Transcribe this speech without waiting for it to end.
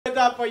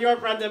up for your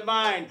friend of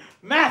mine,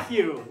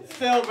 Matthew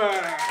Silver.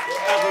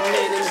 I've been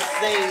made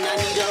insane, I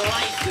need a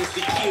license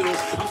to kill.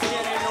 I'm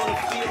standing on the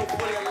field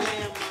full of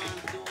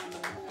landmines doing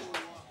the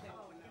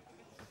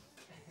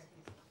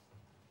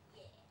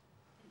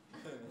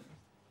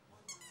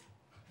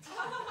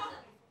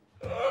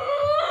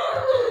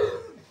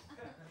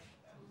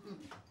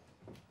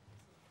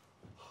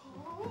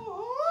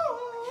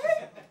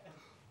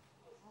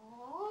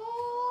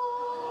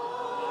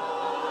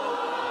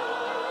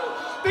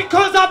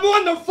Because I'm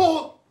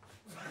wonderful.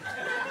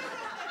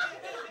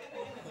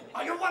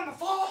 Are you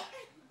wonderful?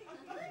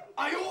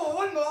 Are you a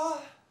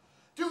wonder?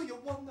 Do you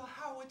wonder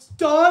how it's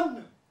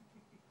done?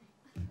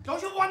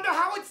 Don't you wonder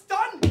how it's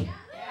done? Yeah.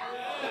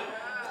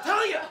 I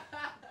tell you.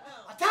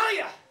 I tell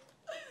you.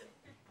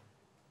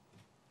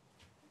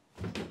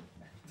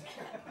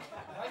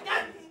 Like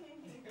that.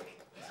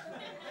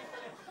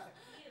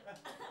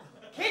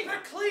 Keep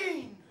it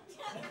clean.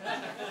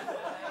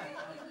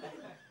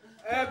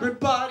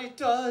 Everybody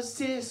does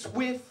this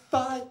with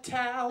a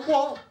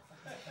towel.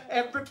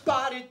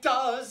 Everybody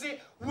does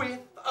it with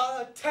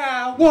a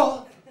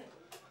towel.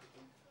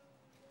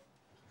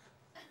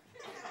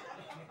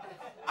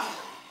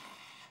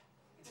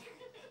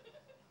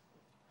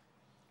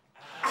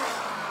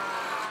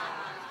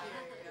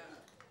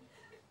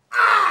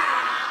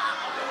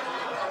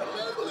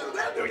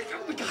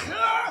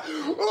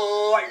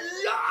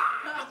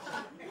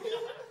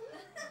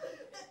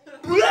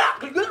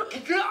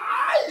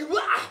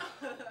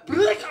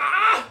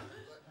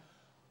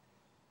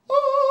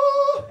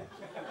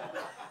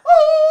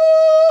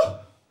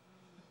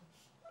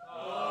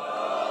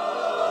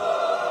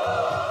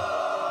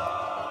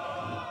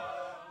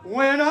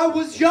 When I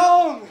was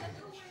young,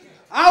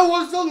 I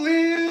was a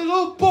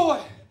little boy.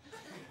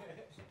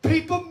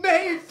 People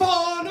made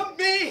fun of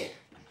me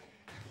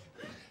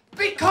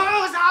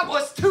because I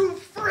was too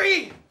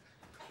free.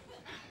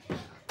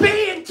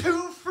 Being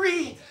too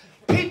free,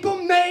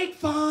 people make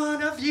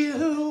fun of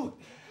you.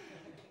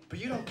 But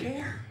you don't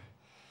care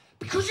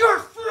because you're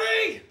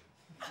free.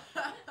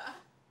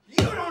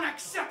 You don't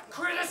accept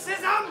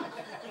criticism.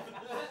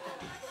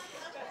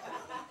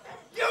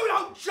 You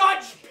don't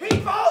judge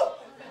people.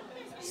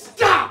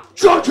 Stop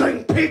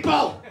judging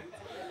people!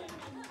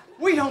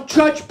 We don't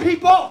judge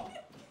people!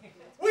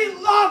 We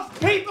love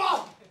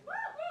people!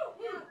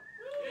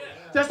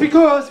 That's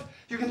because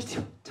you're going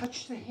to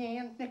touch the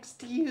hand next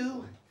to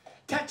you.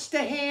 Touch the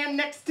hand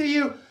next to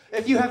you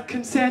if you have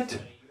consent.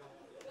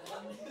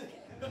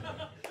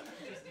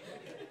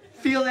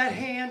 Feel that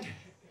hand.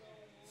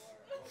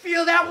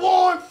 Feel that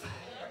warmth.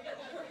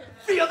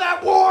 Feel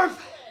that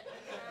warmth.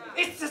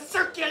 It's the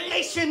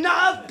circulation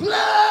of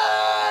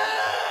blood.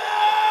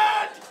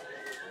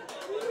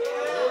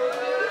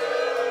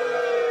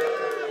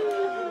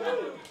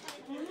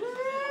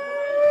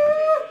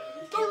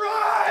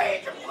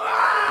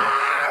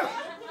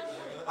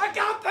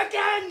 Up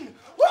again!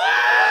 Woo!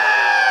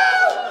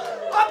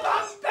 Up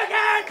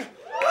again!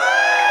 Woo!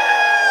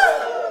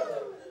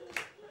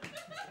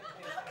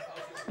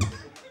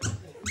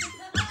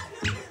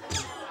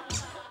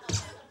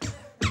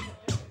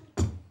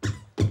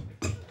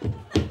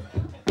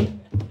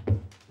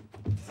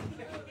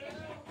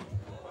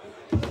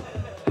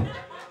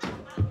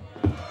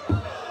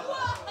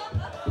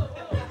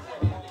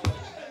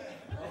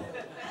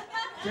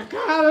 You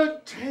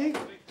gotta take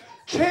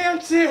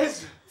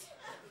chances.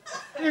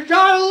 You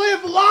gotta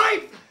live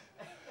life!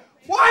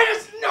 Why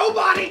does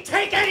nobody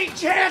take any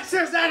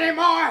chances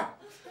anymore?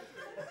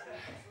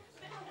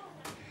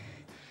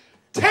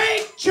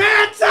 Take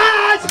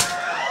chances!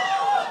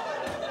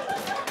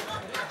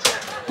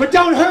 But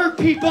don't hurt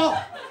people!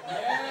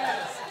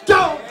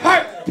 Don't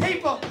hurt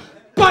people!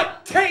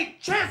 But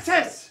take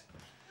chances!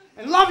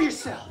 And love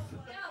yourself!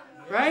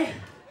 Right?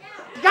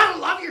 You gotta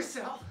love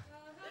yourself!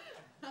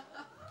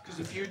 Because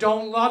if you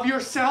don't love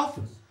yourself,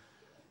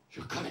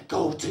 you're gonna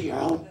go to your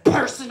own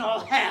personal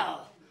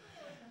hell.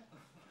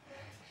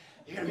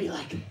 You're gonna be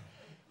like,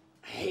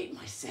 I hate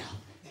myself.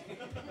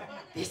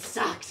 This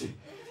sucks.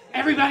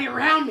 Everybody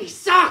around me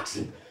sucks.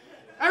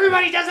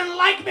 Everybody doesn't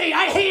like me.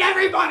 I hate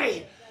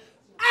everybody.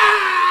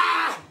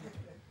 Ah!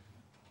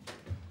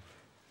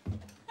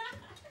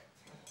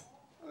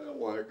 I don't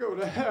want to go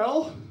to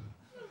hell.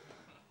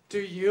 Do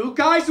you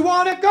guys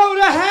want to go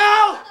to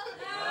hell?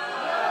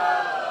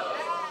 No.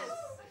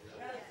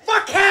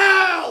 Fuck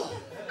hell!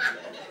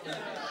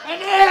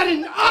 And add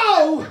an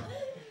O,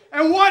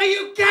 and what do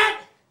you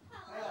get?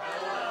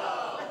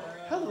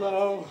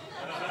 Hello.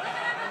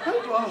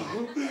 Hello.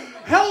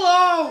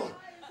 Hello.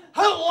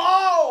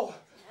 Hello.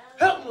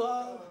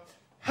 Hello.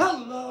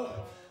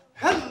 Hello.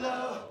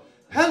 Hello.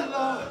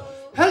 Hello.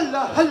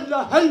 Hello.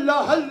 Hello. Hello.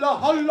 Hello.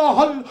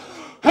 Hello.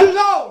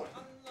 Hello.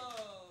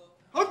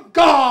 Oh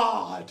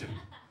God.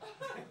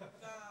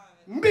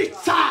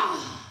 Pizza.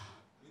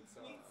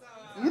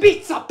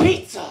 Pizza.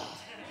 Pizza.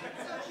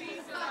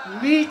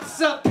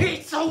 Pizza,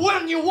 pizza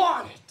when you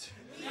want it.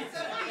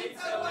 Pizza,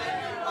 pizza when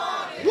you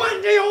want it.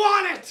 When do you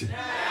want it?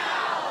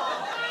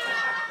 Now.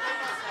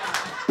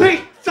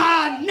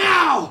 Pizza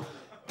now.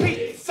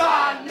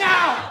 Pizza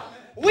now.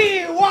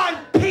 We want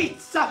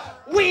pizza.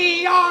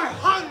 We are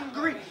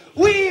hungry.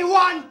 We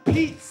want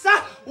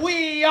pizza.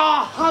 We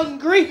are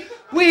hungry.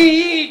 We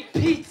eat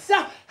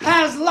pizza.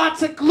 Has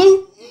lots of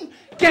gluten.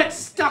 Gets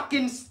stuck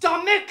in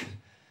stomach.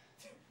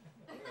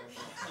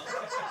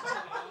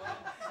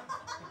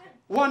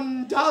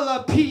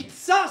 $1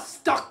 pizza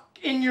stuck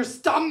in your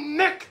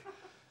stomach.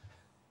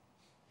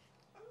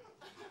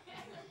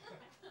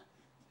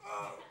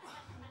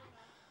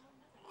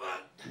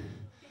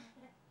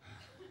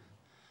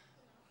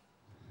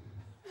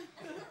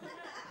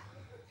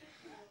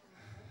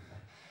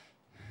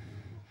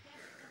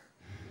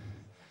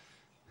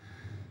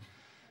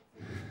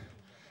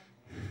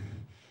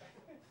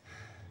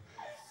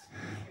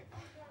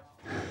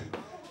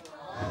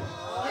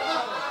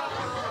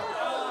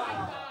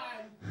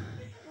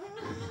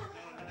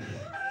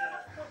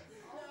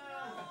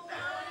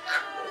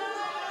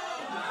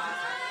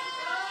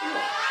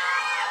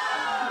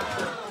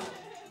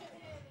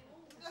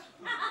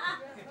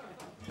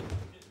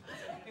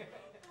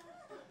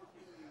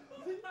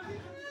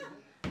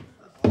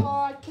 Oh,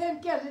 I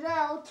can't get it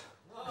out.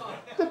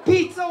 The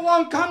pizza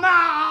won't come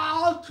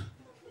out.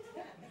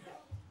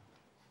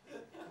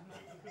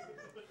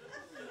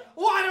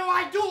 What do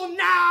I do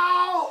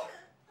now?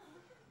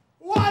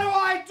 What do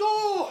I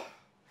do?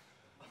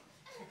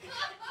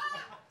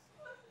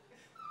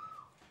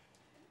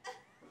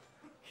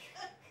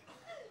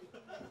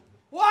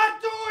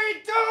 What do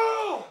we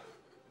do?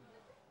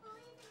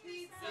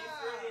 Pizza.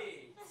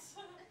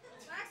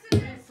 Be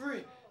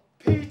free.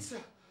 Pizza.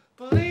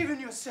 Believe in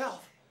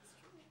yourself.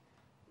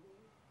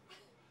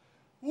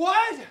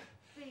 What?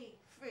 Free.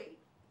 Free.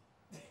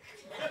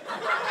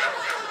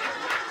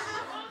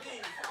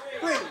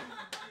 Free.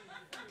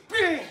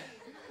 Be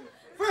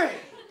free.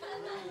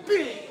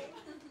 Be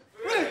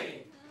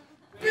free.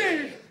 Be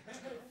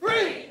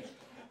free.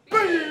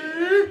 Be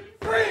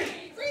free.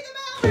 Free them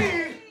out. Be.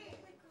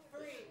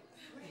 Free.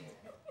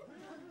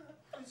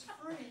 It's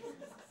free.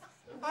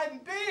 I'm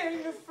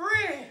being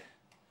free.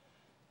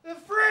 The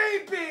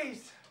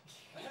freebies.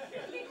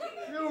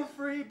 You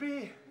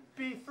freebie.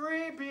 Be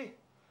free. Be.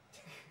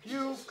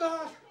 You've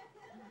got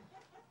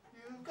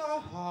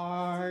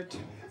heart.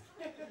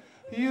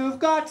 You've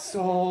got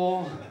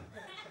soul.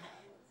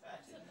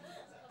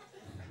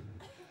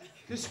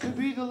 This could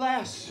be the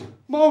last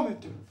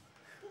moment.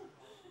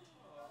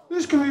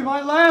 This could be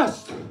my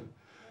last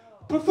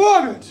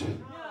performance.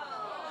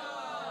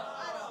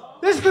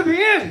 This could be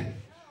it.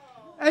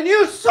 And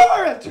you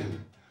saw it.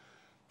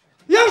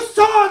 You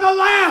saw the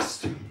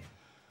last.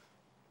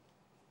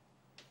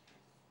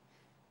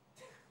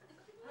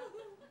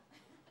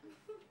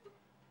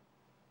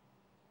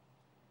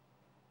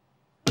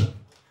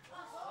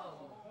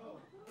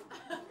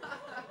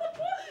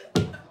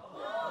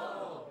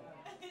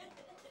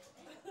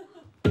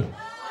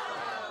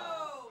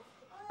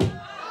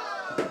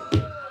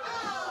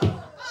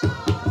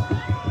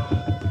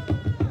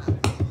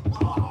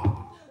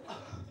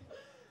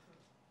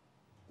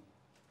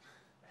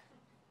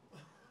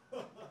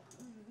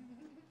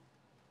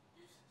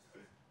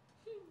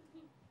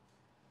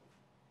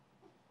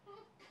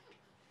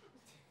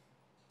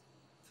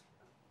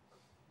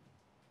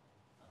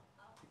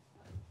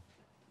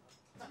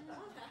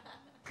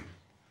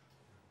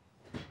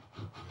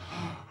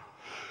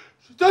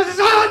 The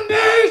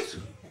zombies!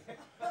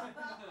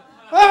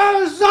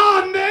 Oh,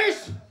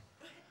 zombies!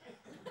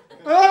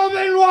 I've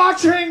been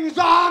watching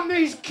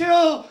zombies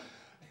kill,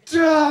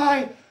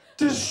 die,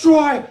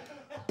 destroy,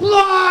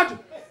 blood,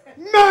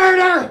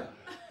 murder,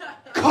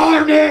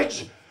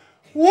 carnage.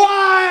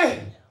 Why?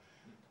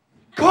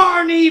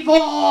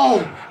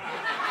 Carnival!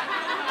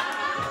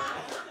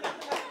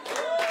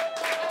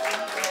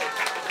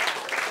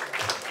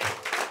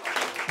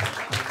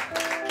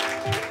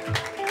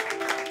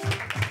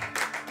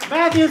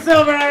 Matthew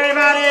Silver,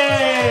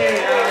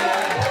 everybody!